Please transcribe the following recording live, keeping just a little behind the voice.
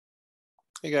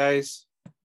Hey guys,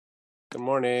 good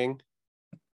morning.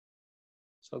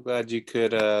 So glad you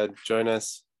could join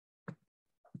us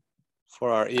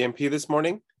for our EMP this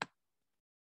morning.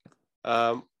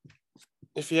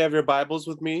 If you have your Bibles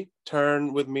with me,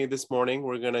 turn with me this morning.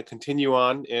 We're going to continue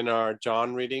on in our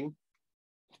John reading.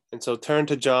 And so turn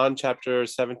to John chapter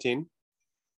 17,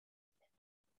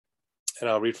 and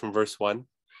I'll read from verse 1.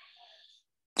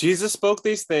 Jesus spoke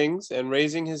these things, and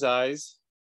raising his eyes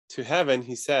to heaven,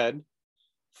 he said,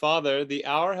 Father, the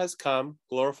hour has come,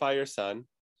 glorify your Son,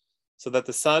 so that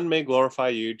the Son may glorify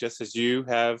you, just as you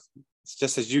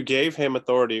gave him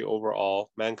authority over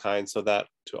all mankind, so that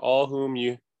to all whom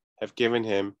you have given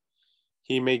him,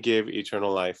 he may give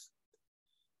eternal life.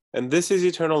 And this is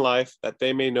eternal life, that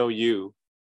they may know you,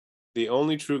 the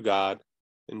only true God,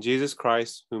 and Jesus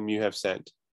Christ, whom you have sent.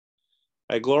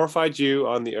 I glorified you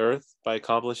on the earth by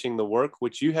accomplishing the work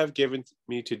which you have given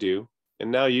me to do. And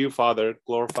now you, Father,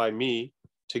 glorify me,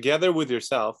 together with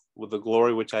yourself, with the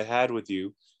glory which I had with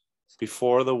you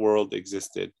before the world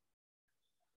existed.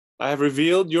 I have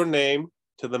revealed your name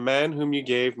to the man whom you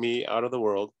gave me out of the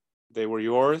world. They were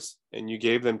yours, and you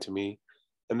gave them to me,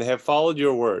 and they have followed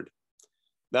your word.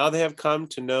 Now they have come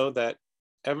to know that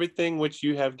everything which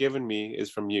you have given me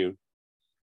is from you.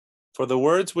 For the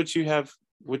words which you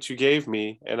gave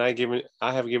me, and I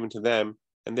have given to them,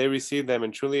 and they receive them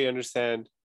and truly understand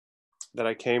that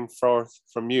I came forth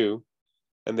from you,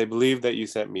 and they believe that you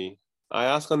sent me. I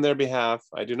ask on their behalf.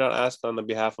 I do not ask on the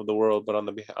behalf of the world, but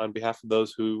on behalf of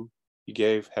those who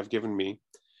you have given me,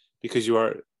 because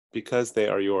they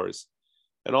are yours.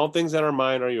 And all things that are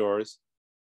mine are yours,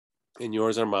 and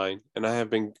yours are mine, and I have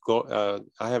been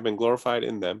glorified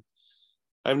in them.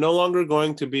 I am no longer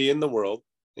going to be in the world,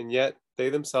 and yet they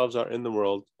themselves are in the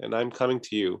world, and I am coming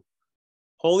to you.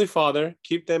 Holy Father,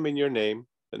 keep them in your name,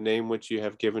 the name which you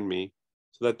have given me,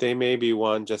 so that they may be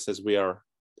one just as we are.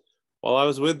 While I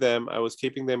was with them, I was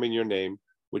keeping them in your name,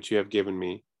 which you have given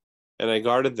me, and I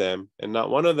guarded them, and not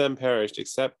one of them perished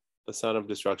except the son of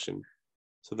destruction,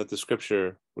 so that the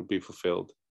scripture would be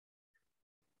fulfilled.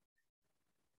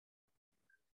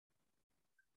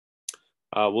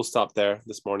 We'll stop there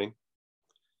this morning.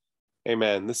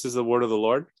 Amen. This is the word of the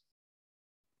Lord.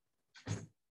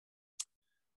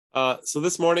 So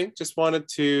this morning, just wanted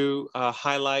to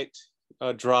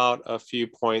draw out a few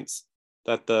points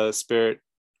that the Spirit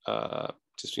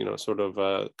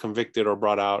convicted or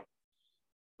brought out.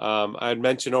 I had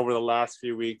mentioned over the last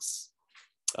few weeks,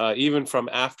 even from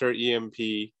after EMP,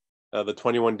 the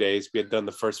 21 days, we had done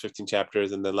the first 15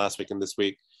 chapters, and then last week and this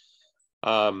week.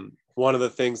 One of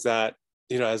the things that,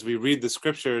 as we read the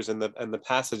scriptures and the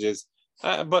passages,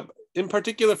 but in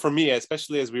particular for me,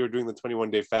 especially as we were doing the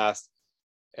 21-day fast,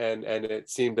 and it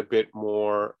seemed a bit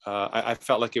more, I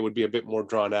felt like it would be a bit more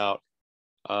drawn out.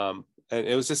 And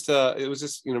it was just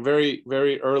very,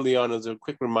 very early on, as a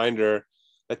quick reminder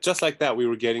that just like that, we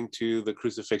were getting to the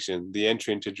crucifixion, the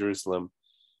entry into Jerusalem.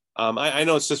 I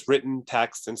know it's just written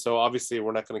text, and so obviously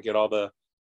we're not going to get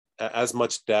as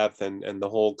much depth and the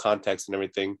whole context and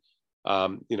everything.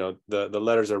 The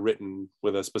letters are written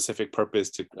with a specific purpose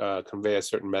to convey a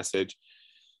certain message.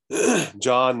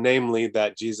 John, namely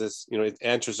that Jesus, it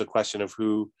answers the question of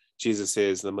who Jesus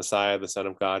is, the Messiah, the Son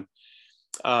of God.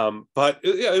 But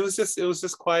it was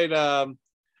just quite a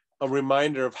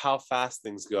reminder of how fast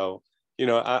things go.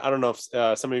 I don't know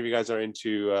if some of you guys are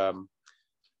into,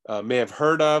 may have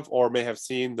heard of or may have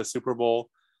seen the Super Bowl,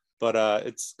 but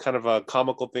it's kind of a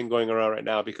comical thing going around right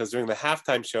now, because during the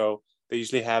halftime show, they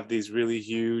usually have these really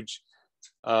huge,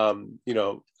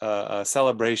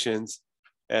 celebrations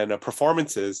and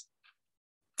performances,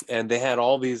 and they had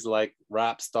all these like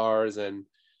rap stars and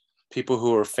people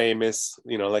who were famous,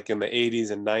 like in the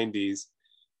 80s and 90s,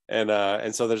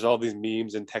 and so there's all these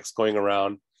memes and texts going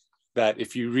around that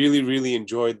if you really, really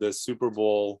enjoyed the Super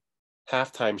Bowl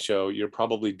halftime show, you're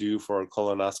probably due for a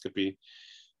colonoscopy,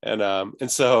 and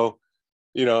so,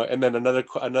 and then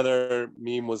another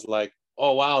meme was like,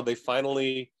 oh wow, they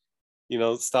finally,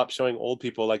 stopped showing old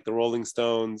people like the Rolling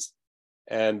Stones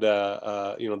and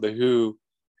the Who,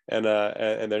 and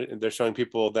they're showing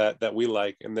people that we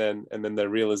like, and then the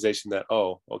realization that,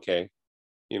 oh, okay,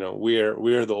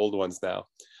 we're the old ones now.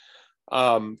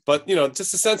 But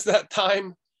just a sense that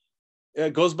time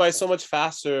goes by so much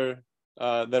faster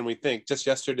than we think. Just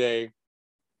yesterday,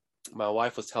 my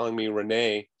wife was telling me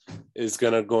Renee is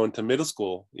gonna go into middle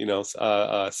school,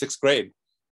 sixth grade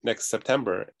next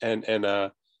September, and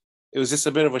it was just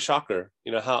a bit of a shocker,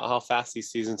 how fast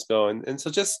these seasons go, and so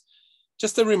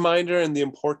just a reminder and the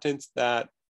importance that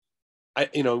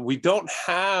we don't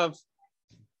have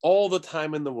all the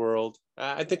time in the world.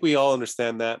 I think we all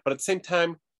understand that, but at the same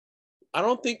time, I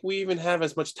don't think we even have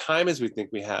as much time as we think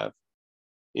we have.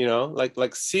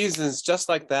 Like seasons just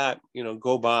like that,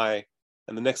 go by,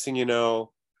 and the next thing you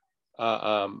know,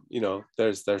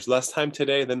 there's less time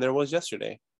today than there was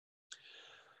yesterday.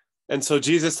 And so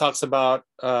Jesus talks about,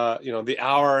 the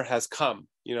hour has come.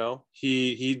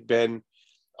 He'd been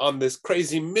on this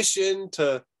crazy mission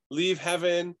to leave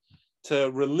heaven,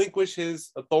 to relinquish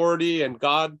his authority and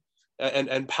God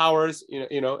and powers,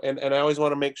 and I always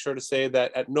want to make sure to say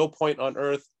that at no point on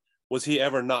earth was he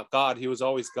ever not God. He was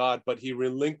always God, but he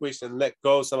relinquished and let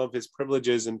go some of his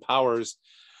privileges and powers,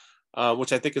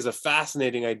 which I think is a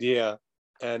fascinating idea,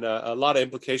 and a lot of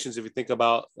implications if you think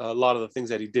about a lot of the things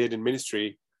that he did in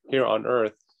ministry here on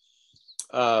earth,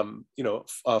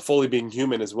 fully being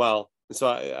human as well. And so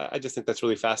I just think that's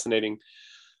really fascinating.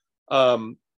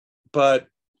 But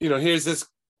here's this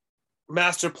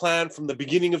master plan from the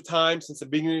beginning of time, since the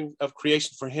beginning of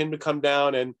creation, for him to come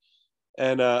down and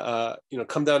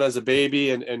come down as a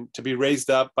baby and to be raised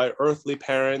up by earthly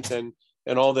parents and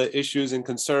all the issues and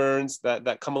concerns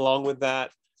that come along with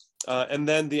that. And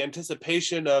then the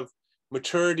anticipation of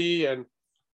maturity and,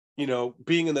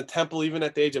 being in the temple, even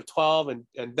at the age of 12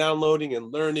 and downloading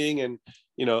and learning. And,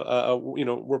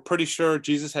 we're pretty sure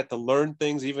Jesus had to learn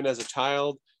things even as a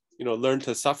child, learn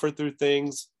to suffer through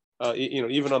things,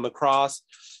 even on the cross.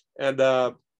 And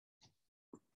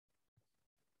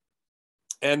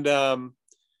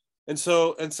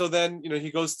so then,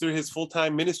 he goes through his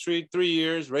full-time ministry, 3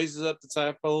 years, raises up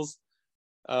disciples,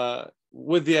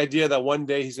 with the idea that one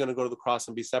day he's going to go to the cross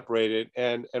and be separated.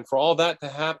 And for all that to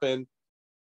happen,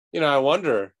 I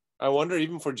wonder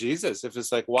even for Jesus, if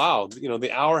it's like, wow,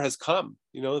 the hour has come,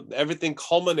 everything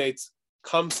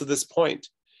comes to this point.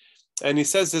 And he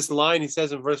says this line, he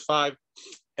says in verse 5,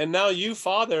 "And now you,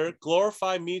 Father,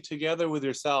 glorify me together with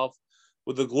yourself,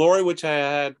 with the glory which I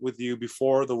had with you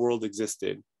before the world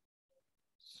existed."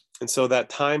 And so that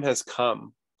time has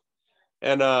come.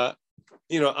 And, I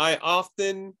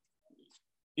often,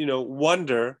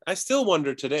 wonder, I still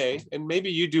wonder today, and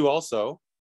maybe you do also.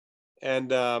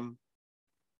 And,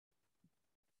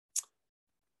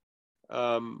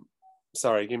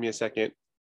 sorry, give me a second.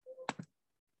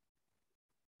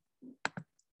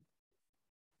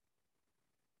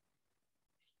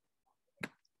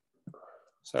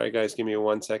 Sorry, guys, give me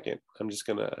 1 second. I'm just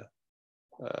gonna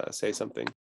say something.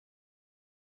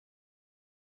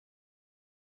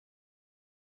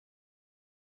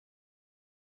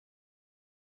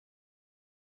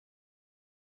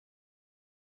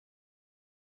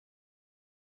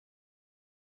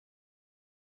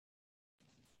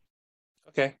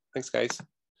 Okay, thanks, guys.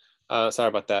 Sorry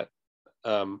about that.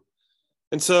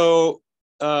 And so,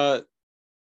 I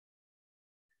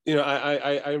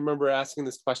remember asking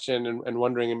this question and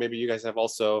wondering, and maybe you guys have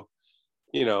also,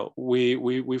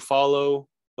 we follow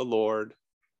the Lord.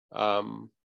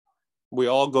 We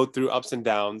all go through ups and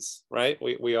downs, right?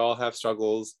 We all have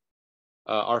struggles.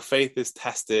 Our faith is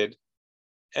tested.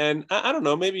 And I don't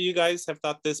know, maybe you guys have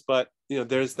thought this, but,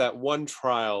 there's that one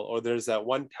trial or there's that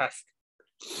one test.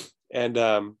 And,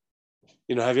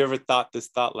 have you ever thought this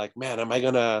thought like, man, am I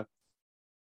going to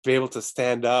be able to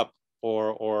stand up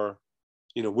or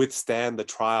withstand the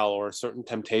trial or a certain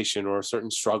temptation or a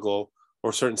certain struggle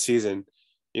or a certain season?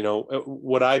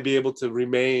 Would I be able to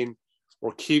remain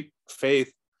or keep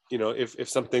faith, if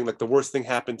something like the worst thing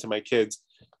happened to my kids?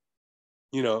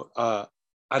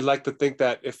 I'd like to think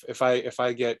that if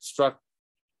I get struck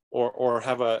or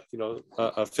have a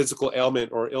physical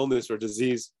ailment or illness or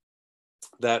disease,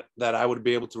 that I would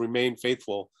be able to remain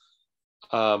faithful.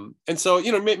 And so,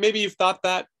 maybe you've thought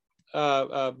that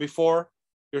before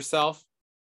yourself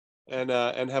and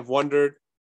have wondered.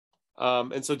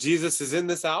 And so Jesus is in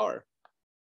this hour,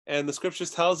 and the scriptures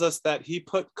tells us that he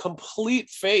put complete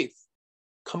faith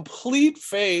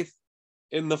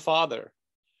in the Father.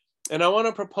 And I want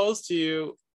to propose to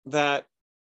you that,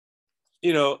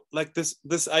 like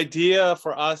this idea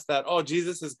for us that, oh,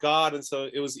 Jesus is God, and so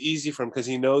it was easy for him because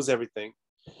he knows everything.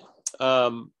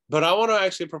 But I want to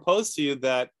actually propose to you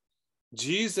that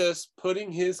Jesus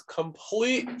putting his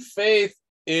complete faith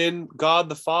in God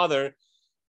the Father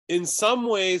in some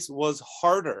ways was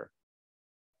harder.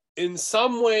 In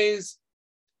some ways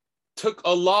took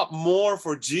a lot more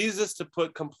for Jesus to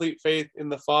put complete faith in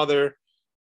the Father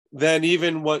than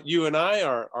even what you and I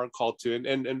are called to.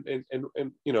 And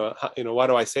why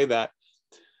do I say that?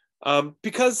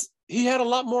 Because he had a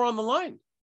lot more on the line.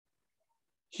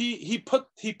 He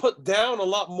put down a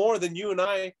lot more than you and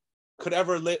I could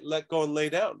ever let go and lay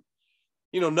down.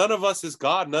 None of us is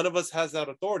God. None of us has that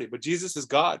authority, but Jesus is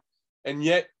God. And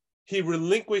yet he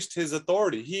relinquished his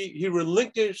authority. He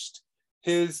relinquished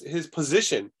his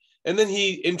position. And then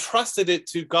he entrusted it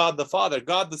to God the Father.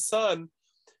 God the Son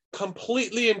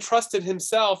completely entrusted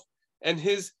himself and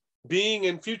his being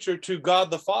and future to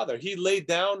God the Father. He laid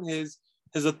down his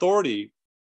authority.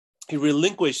 He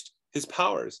relinquished his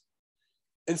powers.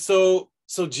 And so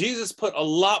Jesus put a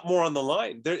lot more on the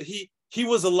line. He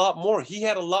was a lot more. He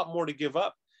had a lot more to give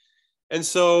up. And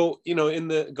so, in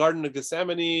the Garden of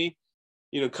Gethsemane,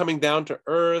 coming down to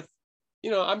earth,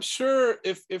 I'm sure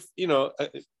if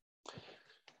the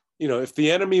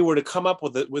enemy were to come up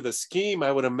with a scheme,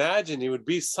 I would imagine it would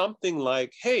be something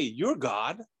like, hey, you're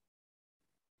God.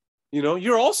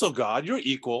 You're also God. You're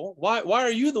equal. Why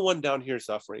are you the one down here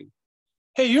suffering?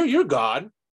 Hey, you're God.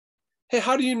 Hey,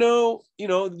 how do you know,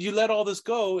 you let all this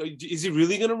go? Is he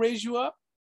really going to raise you up?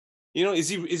 Is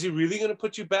he really going to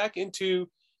put you back into,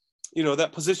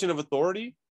 that position of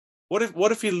authority?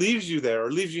 What if he leaves you there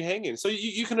or leaves you hanging? So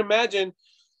you can imagine,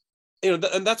 and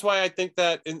that's why I think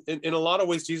that in a lot of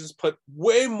ways, Jesus put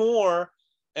way more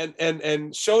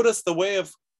and showed us the way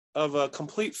of a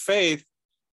complete faith.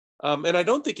 And I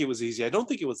don't think it was easy. I don't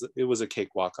think it was a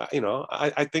cakewalk.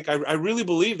 I think I really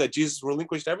believe that Jesus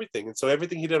relinquished everything. And so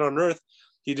everything he did on earth,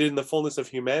 he did in the fullness of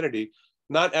humanity,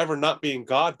 not ever not being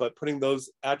God, but putting those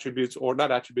attributes, or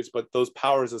not attributes, but those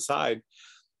powers aside.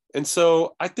 And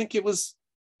so I think it was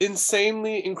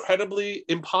insanely, incredibly,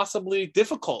 impossibly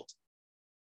difficult.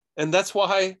 And that's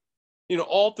why,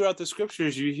 all throughout the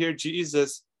scriptures, you hear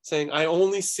Jesus saying, I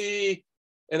only see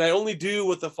and I only do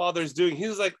what the Father is doing.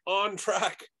 He's like on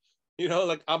track,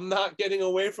 like, I'm not getting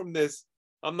away from this.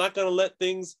 I'm not going to let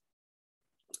things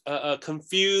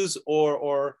confuse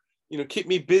or keep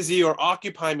me busy or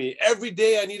occupy me. Every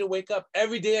day I need to wake up.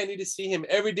 Every day I need to see him.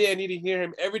 Every day I need to hear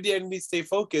him. Every day I need to stay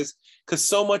focused because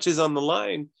so much is on the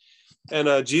line.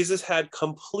 And Jesus had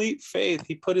complete faith.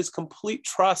 He put his complete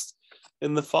trust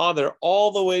in the Father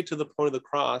all the way to the point of the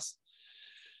cross.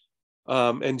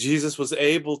 And Jesus was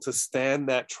able to stand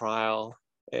that trial.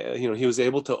 He was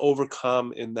able to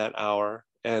overcome in that hour.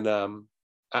 And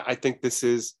I think this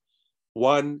is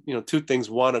two things.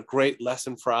 One, a great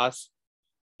lesson for us.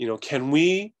 Can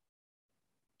we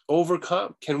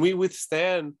overcome? Can we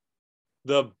withstand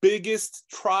the biggest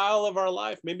trial of our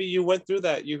life? Maybe you went through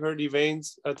that. You heard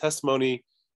Evaine's testimony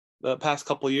the past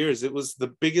couple of years. It was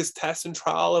the biggest test and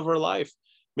trial of her life.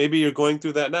 Maybe you're going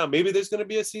through that now. Maybe there's going to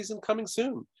be a season coming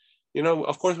soon.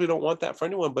 Of course, we don't want that for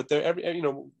anyone, but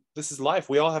this is life.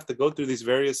 We all have to go through these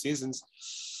various seasons.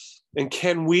 And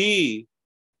can we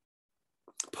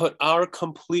put our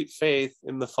complete faith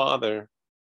in the Father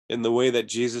in the way that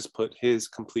Jesus put his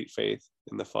complete faith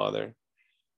in the Father?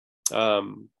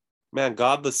 Man,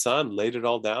 God the Son laid it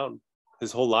all down,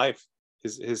 his whole life,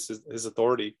 his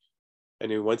authority,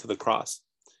 and he went to the cross.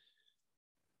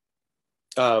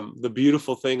 The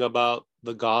beautiful thing about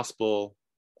the gospel,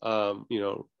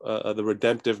 the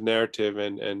redemptive narrative,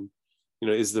 and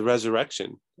is the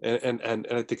resurrection, and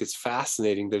I think it's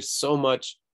fascinating. There's so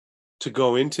much to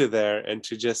go into there and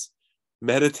to just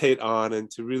meditate on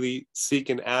and to really seek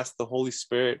and ask the Holy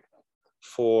Spirit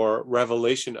for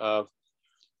revelation of.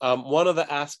 One of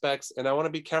the aspects, and I want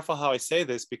to be careful how I say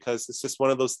this because it's just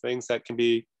one of those things that can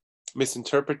be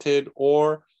misinterpreted,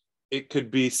 or it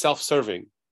could be self-serving.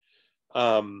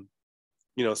 So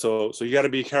you got to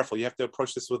be careful. You have to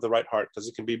approach this with the right heart,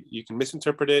 because you can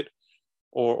misinterpret it,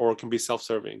 or it can be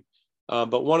self-serving.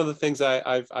 But one of the things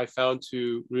I found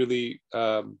to really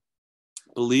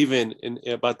believe in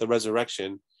about the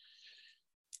resurrection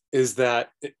is that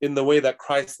in the way that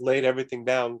Christ laid everything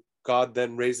down, God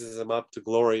then raises him up to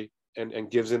glory and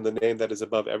gives him the name that is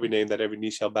above every name, that every knee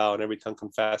shall bow and every tongue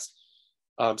confess.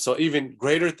 So even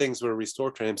greater things were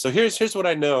restored to him. So here's what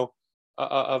I know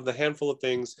of the handful of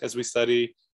things as we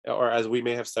study, or as we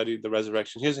may have studied the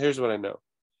resurrection. Here's what I know.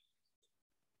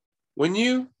 When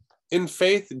you, in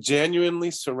faith,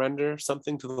 genuinely surrender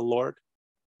something to the Lord,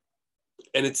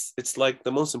 and it's like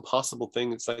the most impossible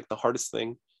thing. It's like the hardest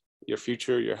thing, your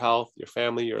future, your health, your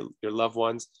family, your loved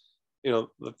ones, the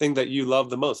thing that you love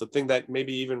the most, the thing that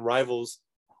maybe even rivals,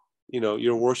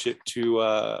 your worship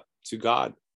to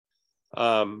God.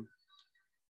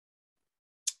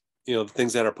 The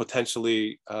things that are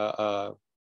potentially,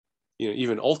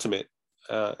 even ultimate.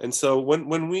 And so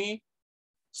when we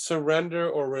surrender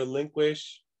or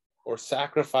relinquish or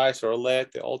sacrifice or lay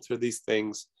at the altar these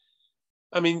things,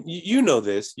 I mean,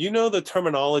 this, the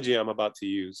terminology I'm about to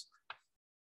use.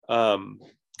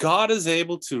 God is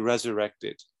able to resurrect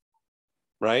it.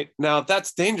 Right? Now,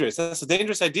 that's dangerous. That's a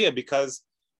dangerous idea, because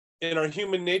in our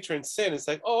human nature and sin, it's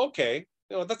like, oh, okay,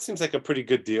 that seems like a pretty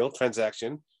good deal,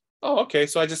 transaction. Oh, okay,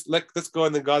 so I just let's go,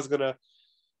 and then God's gonna,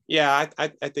 I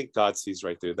think God sees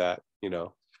right through that,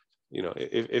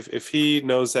 If he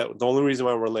knows that the only reason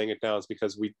why we're laying it down is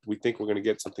because we think we're going to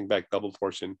get something back double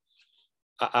portion,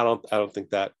 I don't think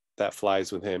that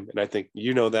flies with him. And I think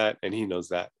you know that, and he knows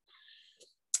that.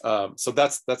 So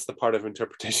that's the part of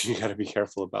interpretation you got to be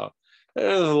careful about. And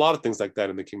there's a lot of things like that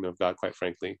in the kingdom of God, quite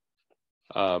frankly.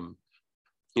 And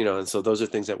so those are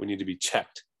things that we need to be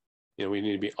checked. We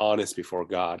need to be honest before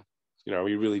God. Are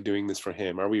we really doing this for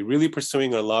him? Are we really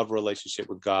pursuing a love relationship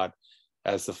with God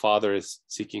as the Father is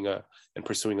seeking and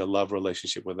pursuing a love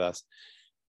relationship with us?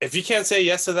 If you can't say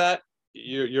yes to that,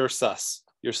 you're sus.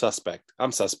 You're suspect.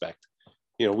 I'm suspect.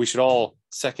 We should all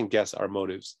second guess our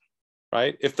motives,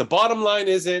 right? If the bottom line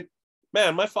isn't,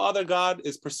 man, my Father God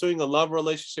is pursuing a love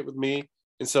relationship with me,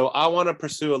 and so I want to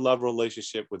pursue a love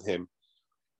relationship with him.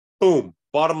 Boom,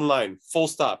 bottom line, full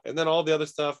stop. And then all the other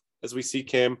stuff, as we seek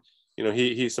him,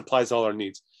 he supplies all our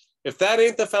needs. If that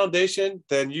ain't the foundation,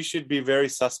 then you should be very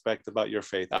suspect about your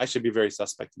faith. I should be very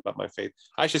suspect about my faith.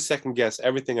 I should second guess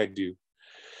everything I do.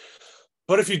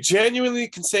 But if you genuinely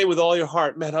can say with all your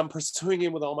heart, man, I'm pursuing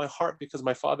him with all my heart because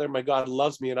my Father, my God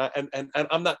loves me, and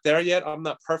I'm not there yet. I'm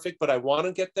not perfect, but I want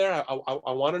to get there.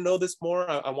 I want to know this more.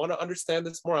 I want to understand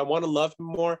this more. I want to love him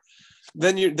more.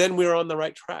 Then we're on the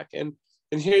right track. And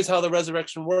here's how the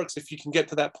resurrection works. If you can get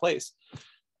to that place,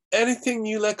 anything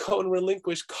you let go and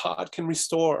relinquish, God can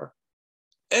restore.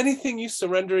 Anything you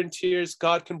surrender in tears,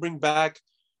 God can bring back.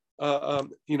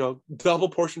 Double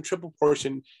portion, triple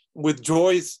portion with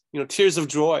joys, tears of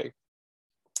joy.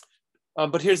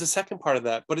 But here's the second part of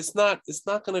that. But it's not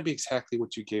going to be exactly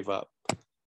what you gave up,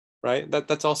 right?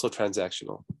 That's also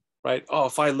transactional, right? Oh,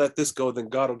 if I let this go, then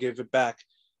God will give it back.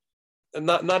 And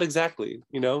not exactly,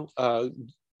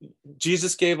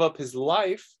 Jesus gave up his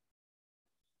life,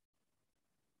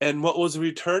 and what was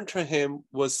returned to him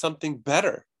was something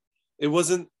better. It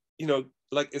wasn't,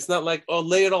 it's not like, oh,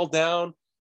 lay it all down.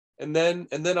 And then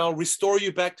I'll restore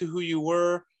you back to who you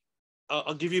were.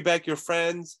 I'll give you back your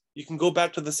friends. You can go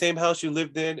back to the same house you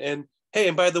lived in. And hey,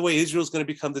 and by the way, Israel's going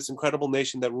to become this incredible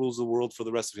nation that rules the world for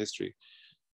the rest of history.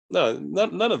 No,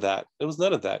 none of that. It was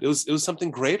none of that. It was something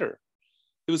greater.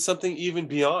 It was something even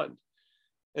beyond.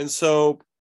 And so,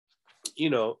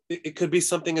 it could be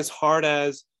something as hard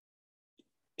as,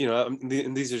 and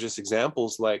these are just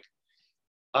examples. Like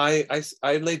I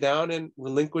lay down and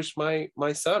relinquish my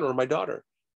son or my daughter.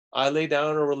 I lay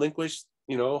down or relinquish,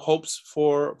 hopes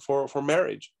for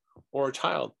marriage or a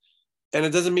child. And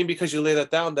it doesn't mean because you lay that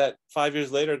down that 5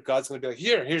 years later, God's going to be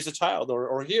like, here's a child,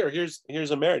 or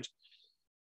here's a marriage.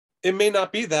 It may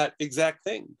not be that exact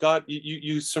thing. God,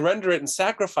 you surrender it and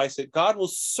sacrifice it. God will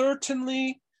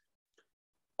certainly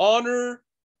honor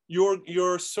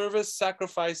your service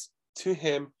sacrifice to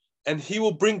him, and he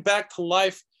will bring back to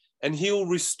life, and he will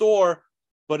restore.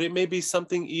 But it may be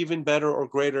something even better or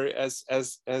greater,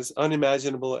 as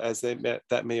unimaginable as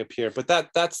that may appear. But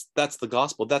that's the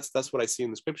gospel. That's what I see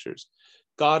in the scriptures.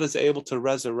 God is able to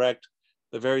resurrect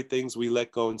the very things we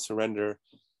let go and surrender.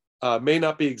 May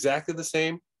not be exactly the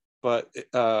same, but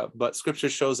scripture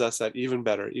shows us that even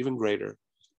better, even greater.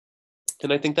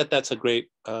 And I think that's a great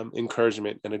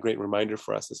encouragement and a great reminder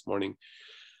for us this morning.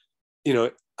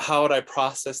 How would I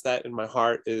process that in my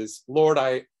heart is, Lord,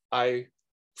 I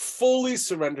fully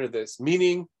surrender this,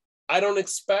 meaning I don't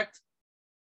expect,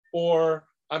 or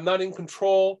I'm not in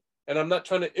control, and I'm not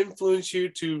trying to influence you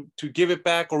to give it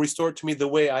back or restore it to me the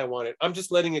way I want it. I'm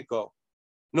just letting it go.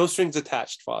 No strings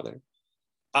attached, Father.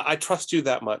 I trust you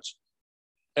that much.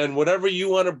 And whatever you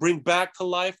want to bring back to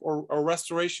life or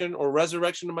restoration or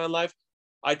resurrection in my life,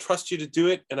 I trust you to do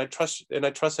it. And I trust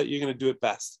that you're going to do it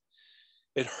best.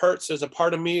 It hurts. There's a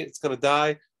part of me, it's going to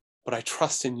die, but I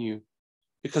trust in you,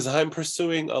 because I'm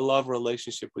pursuing a love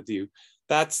relationship with you.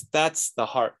 That's the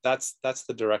heart. That's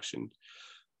the direction.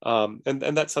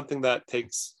 And that's something that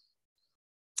takes,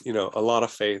 a lot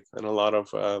of faith and a lot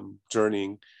of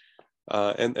journeying.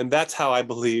 And that's how I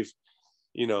believe,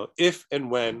 if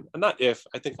and when, not if,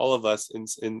 I think all of us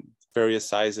in various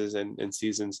sizes and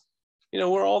seasons,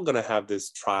 we're all going to have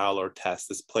this trial or test,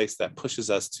 this place that pushes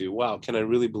us to, wow, can I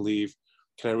really believe?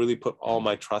 Can I really put all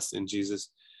my trust in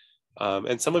Jesus?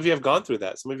 And some of you have gone through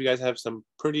that. Some of you guys have some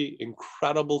pretty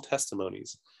incredible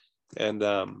testimonies. And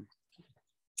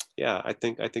I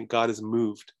think God is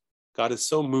moved. God is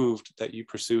so moved that you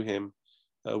pursue him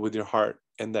with your heart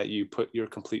and that you put your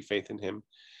complete faith in him.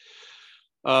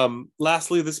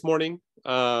 Lastly, this morning,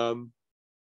 in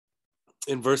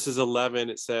verses 11,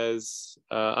 it says,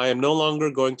 I am no longer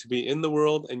going to be in the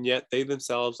world, and yet they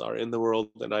themselves are in the world,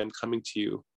 and I am coming to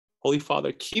you. Holy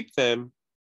Father, keep them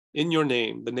in your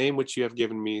name, the name which you have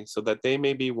given me, so that they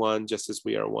may be one just as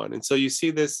we are one. And so you see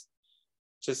this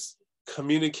just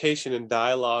communication and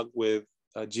dialogue with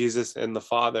Jesus and the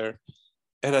Father.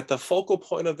 And at the focal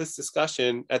point of this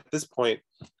discussion at this point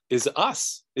is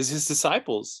us, is his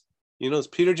disciples. It's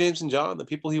Peter, James, and John, the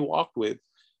people he walked with.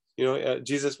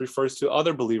 Jesus refers to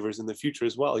other believers in the future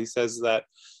as well. He says that,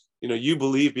 you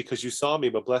believe because you saw me,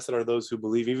 but blessed are those who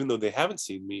believe even though they haven't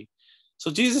seen me. So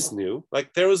Jesus knew,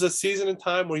 like, there was a season in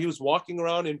time where he was walking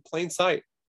around in plain sight,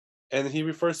 and he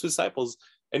refers to disciples,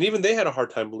 and even they had a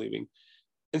hard time believing.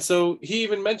 And so he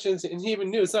even mentions, and he even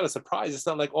knew, it's not a surprise. It's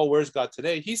not like, oh, where's God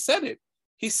today? He said it.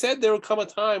 He said there would come a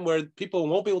time where people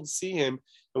won't be able to see him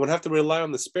and would have to rely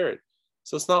on the Spirit.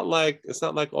 So it's not like,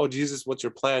 oh, Jesus, what's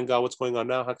your plan? God, what's going on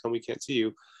now? How come we can't see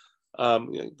you?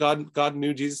 God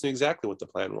knew, Jesus knew exactly what the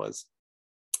plan was.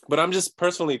 But I'm just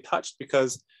personally touched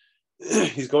because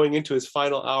he's going into his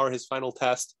final hour, his final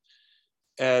test,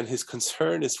 and his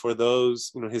concern is for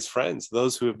those, his friends,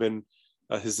 those who have been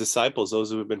his disciples,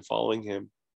 those who have been following him.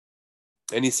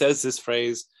 And he says this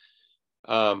phrase,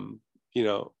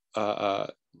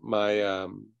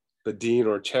 the dean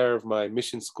or chair of my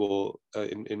mission school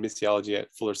in missiology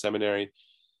at Fuller Seminary,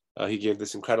 he gave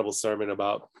this incredible sermon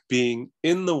about being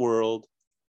in the world,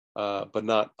 but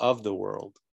not of the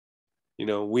world.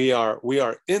 We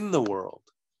are in the world,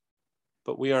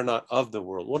 but we are not of the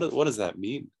world. What does that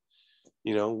mean?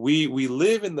 We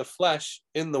live in the flesh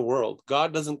in the world.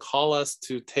 God doesn't call us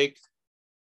to take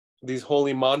these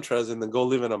holy mantras and then go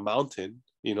live in a mountain,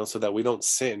 so that we don't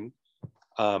sin.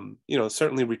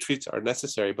 Certainly retreats are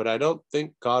necessary, but I don't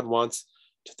think God wants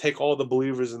to take all the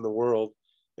believers in the world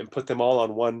and put them all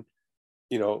on one,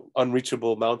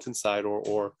 unreachable mountainside,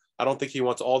 or I don't think he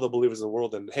wants all the believers in the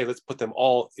world and, hey, let's put them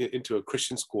all into a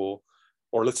Christian school,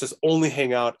 or let's just only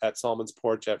hang out at Solomon's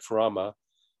Porch at Furama.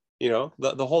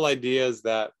 The whole idea is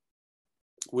that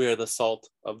we are the salt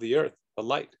of the earth, the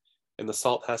light, and the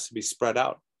salt has to be spread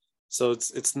out. So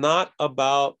it's not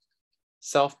about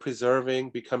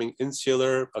self-preserving, becoming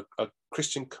insular, a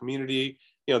Christian community.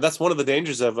 That's one of the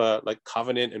dangers of like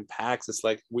covenant and pacts. It's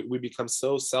like we become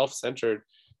so self-centered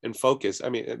and focused. I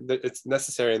mean, it's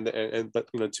necessary, but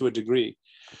to a degree.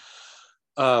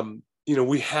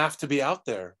 We have to be out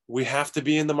there. We have to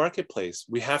be in the marketplace.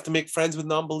 We have to make friends with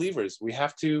non-believers. We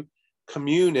have to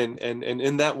commune, and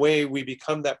in that way we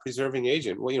become that preserving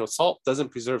agent. Well, salt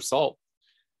doesn't preserve salt,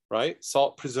 right?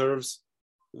 Salt preserves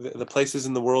the places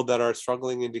in the world that are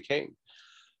struggling and decaying.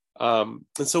 And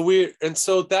so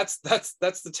that's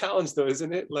the challenge, though,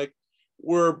 isn't it? Like,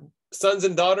 we're sons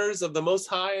and daughters of the Most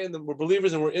High, and then we're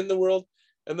believers, and we're in the world.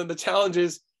 And then the challenge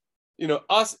is,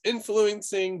 us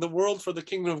influencing the world for the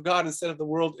kingdom of God instead of the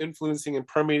world influencing and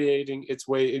permeating its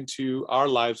way into our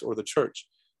lives or the church.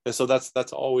 And so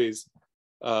that's always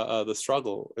the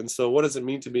struggle. And so what does it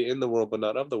mean to be in the world but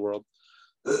not of the world?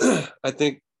 I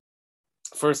think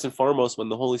first and foremost, when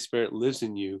the Holy Spirit lives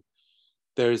in you,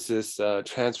 there's this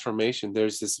transformation,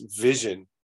 there's this vision.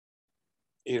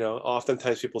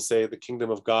 Oftentimes people say the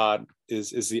kingdom of God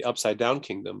is the upside down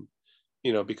kingdom,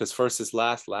 because first is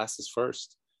last, last is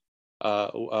first.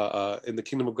 In the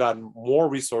kingdom of God, more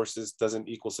resources doesn't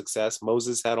equal success.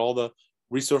 Moses had all the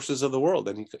resources of the world,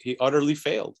 and he utterly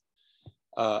failed.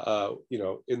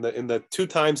 In the 2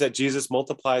 times that Jesus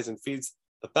multiplies and feeds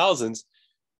the thousands,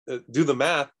 do the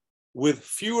math, with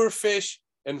fewer fish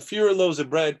and fewer loaves of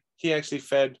bread, he actually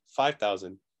fed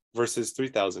 5,000 versus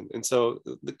 3,000. And so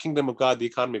the kingdom of God, the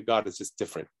economy of God, is just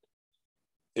different.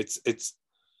 It's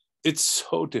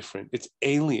so different. It's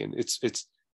alien. It's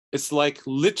like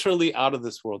literally out of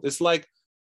this world. It's like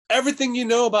everything you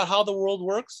know about how the world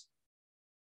works,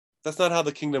 that's not how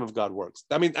the kingdom of God works.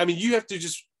 I mean, you have to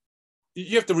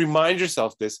remind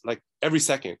yourself this, like, every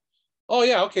second. Oh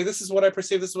yeah, okay, this is what I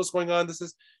perceive, this is what's going on, this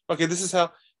is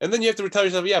how, and then you have to tell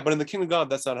yourself, yeah, but in the kingdom of God,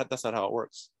 that's not how it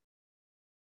works.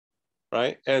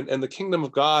 Right? And the kingdom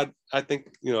of God, I think,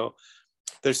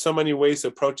 there's so many ways to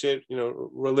approach it,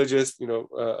 religious,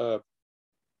 there's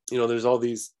all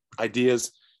these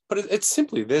ideas, but it's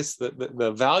simply this: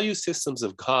 the value systems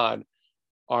of God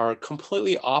are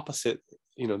completely opposite,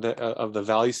 of the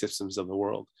value systems of the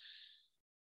world.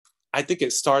 I think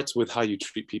it starts with how you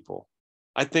treat people.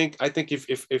 I think if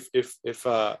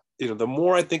the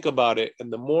more I think about it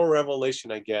and the more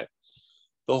revelation I get,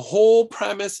 the whole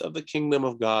premise of the kingdom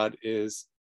of God is,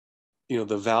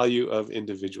 the value of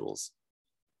individuals.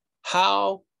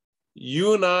 How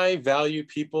you and I value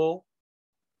people,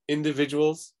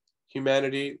 individuals,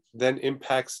 humanity, then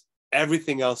impacts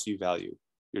everything else you value: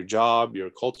 your job, your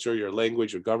culture, your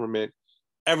language, your government,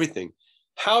 everything.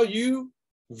 How you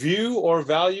view or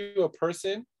value a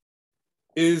person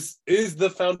is the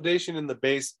foundation and the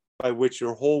base by which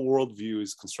your whole worldview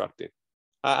is constructed.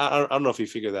 I don't know if you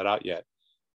figured that out yet,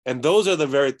 And those are the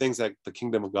very things that the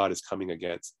kingdom of God is coming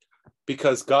against,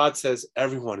 because God says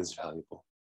everyone is valuable.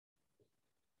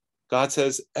 God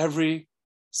says every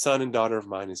son and daughter of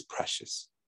mine is precious.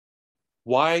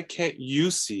 Why can't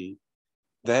you see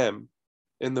them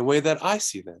in the way that I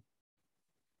see them?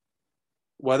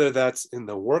 Whether that's in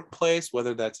the workplace,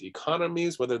 whether that's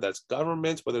economies, whether that's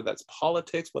governments, whether that's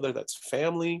politics, whether that's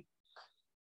family.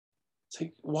 It's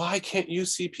like, why can't you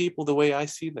see people the way I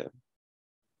see them?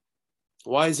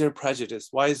 Why is there prejudice?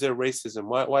 Why is there racism?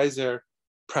 Why is there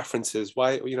preferences?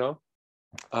 Why,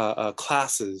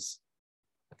 classes,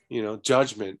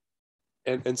 judgment?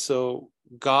 And so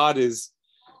God is,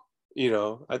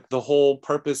 the whole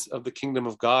purpose of the kingdom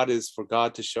of God is for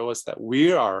God to show us that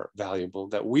we are valuable,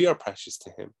 that we are precious to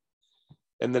him.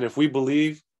 And then if we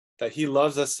believe that he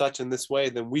loves us such in this way,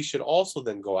 then we should also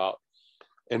then go out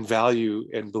and value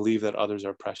and believe that others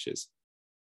are precious.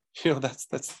 That's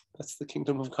the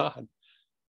kingdom of God.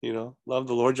 Love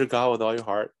the Lord your God with all your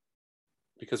heart,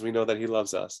 because we know that he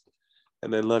loves us.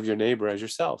 And then love your neighbor as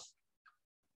yourself.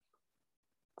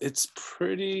 It's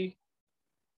pretty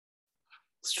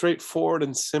straightforward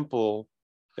and simple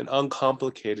and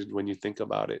uncomplicated when you think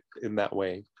about it in that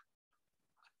way.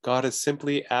 God is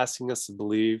simply asking us to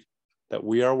believe that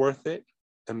we are worth it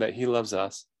and that he loves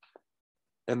us.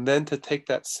 And then to take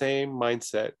that same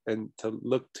mindset and to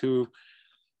look to,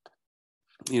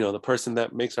 the person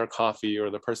that makes our coffee, or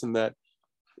the person that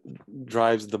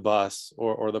drives the bus,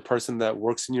 or the person that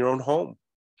works in your own home,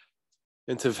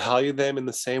 and to value them in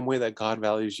the same way that God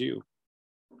values you.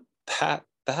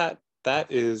 That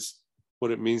is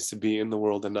what it means to be in the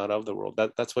world and not of the world.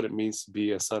 That's what it means to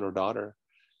be a son or daughter.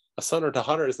 A son or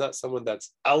daughter is not someone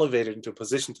that's elevated into a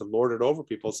position to lord it over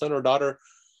people. A son or daughter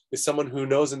is someone who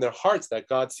knows in their hearts that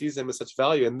God sees them as such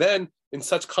value, and then in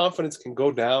such confidence can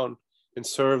go down and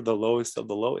serve the lowest of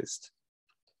the lowest.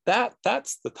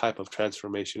 That's the type of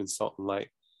transformation in salt and light.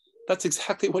 That's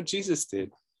exactly what Jesus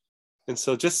did. And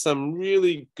so just some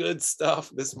really good stuff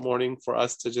this morning for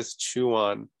us to just chew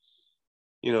on,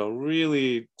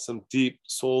 really some deep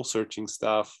soul searching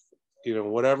stuff,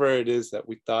 whatever it is that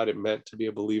we thought it meant to be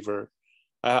a believer.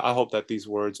 I hope that these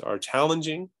words are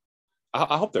challenging.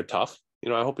 I hope they're tough.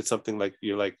 I hope it's something like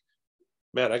you're like,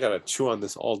 man, I got to chew on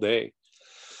this all day.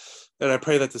 And I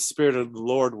pray that the Spirit of the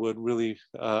Lord would really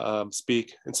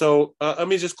speak. And so let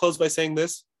me just close by saying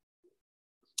this.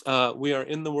 We are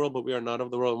in the world, but we are not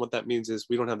of the world. And what that means is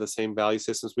we don't have the same value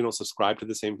systems. We don't subscribe to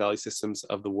the same value systems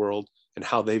of the world and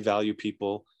how they value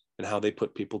people and how they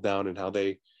put people down and how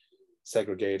they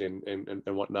segregate and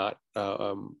whatnot.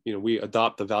 We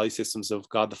adopt the value systems of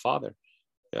God the Father,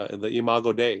 the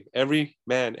Imago Dei. Every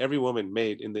man, every woman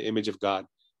made in the image of God,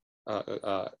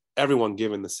 everyone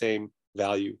given the same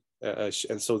value, and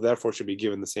so therefore should be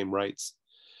given the same rights.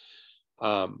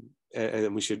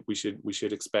 And we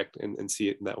should expect and see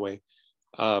it in that way.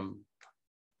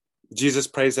 Jesus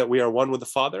prays that we are one with the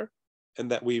Father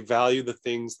and that we value the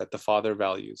things that the Father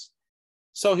values.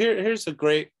 So here's a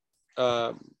great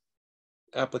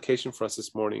application for us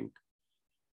this morning.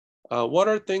 What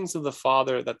are things of the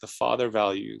Father that the Father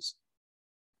values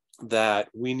that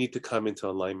we need to come into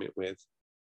alignment with?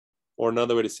 Or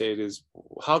another way to say it is,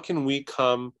 how can we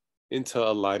come into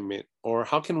alignment, or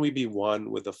how can we be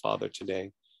one with the Father today?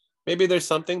 Maybe there's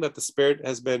something that the Spirit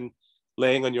has been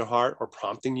laying on your heart or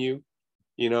prompting you,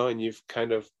 and you've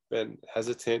kind of been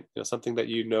hesitant, something that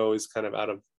is kind of out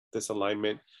of this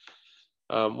alignment.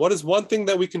 What is one thing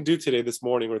that we can do today, this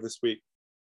morning or this week,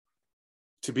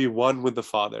 to be one with the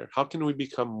Father? How can we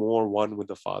become more one with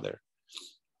the Father?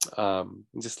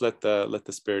 Just let the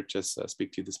Spirit just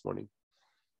speak to you this morning.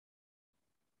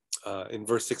 In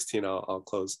verse 16, I'll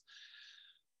close.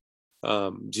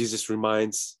 Jesus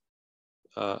reminds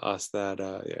us that,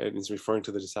 and he's referring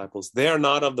to the disciples, they are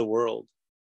not of the world,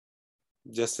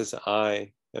 just as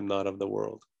I am not of the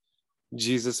world.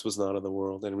 Jesus was not of the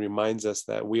world, and reminds us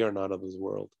that we are not of this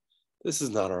world. This is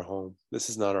not our home. This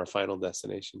is not our final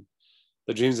destination.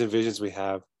 The dreams and visions we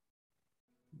have,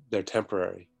 they're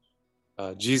temporary.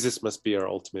 Jesus must be our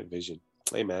ultimate vision.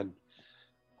 Amen.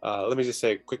 Let me just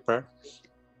say a quick prayer.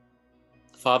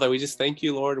 Father, we just thank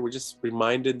you, Lord. We're just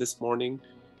reminded this morning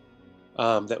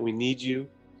that we need you.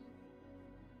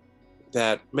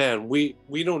 That, man, we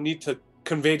don't need to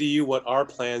convey to you what our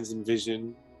plans and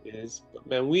vision is, but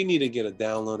man, we need to get a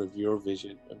download of your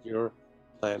vision, of your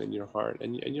plan in your heart.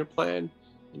 And your plan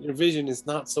and your vision is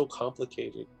not so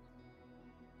complicated.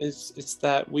 It's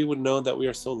that we would know that we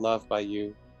are so loved by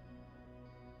you.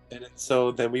 And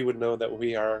so then we would know that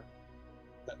we are,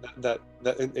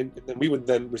 and we would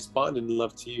then respond in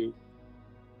love to you.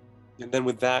 And then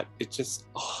with that, it just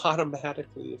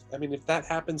automatically, if that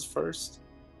happens first,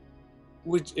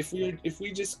 Which if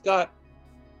we just got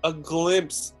a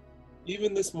glimpse,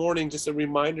 even this morning, just a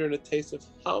reminder and a taste of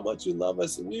how much you love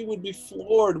us, we would be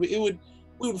floored. We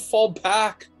would fall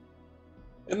back,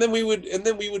 and then we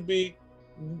would be,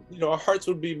 our hearts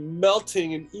would be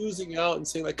melting and oozing out and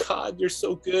saying like, God, you're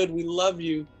so good. We love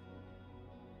you.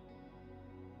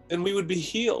 And we would be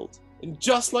healed. And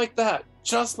just like that,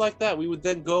 we would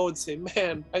then go and say,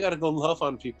 man, I got to go love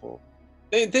on people.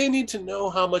 They need to know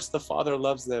how much the Father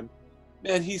loves them.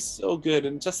 Man, he's so good.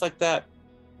 And just like that,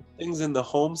 things in the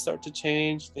home start to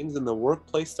change. Things in the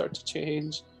workplace start to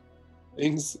change.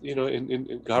 Things,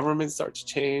 in government start to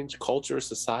change. Culture,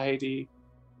 society.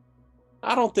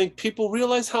 I don't think people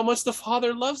realize how much the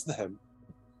Father loves them.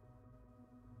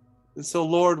 And so,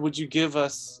 Lord, would you give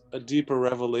us a deeper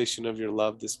revelation of your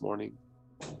love this morning?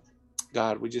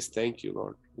 God, we just thank you,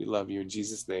 Lord. We love you in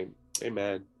Jesus' name.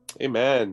 Amen. Amen.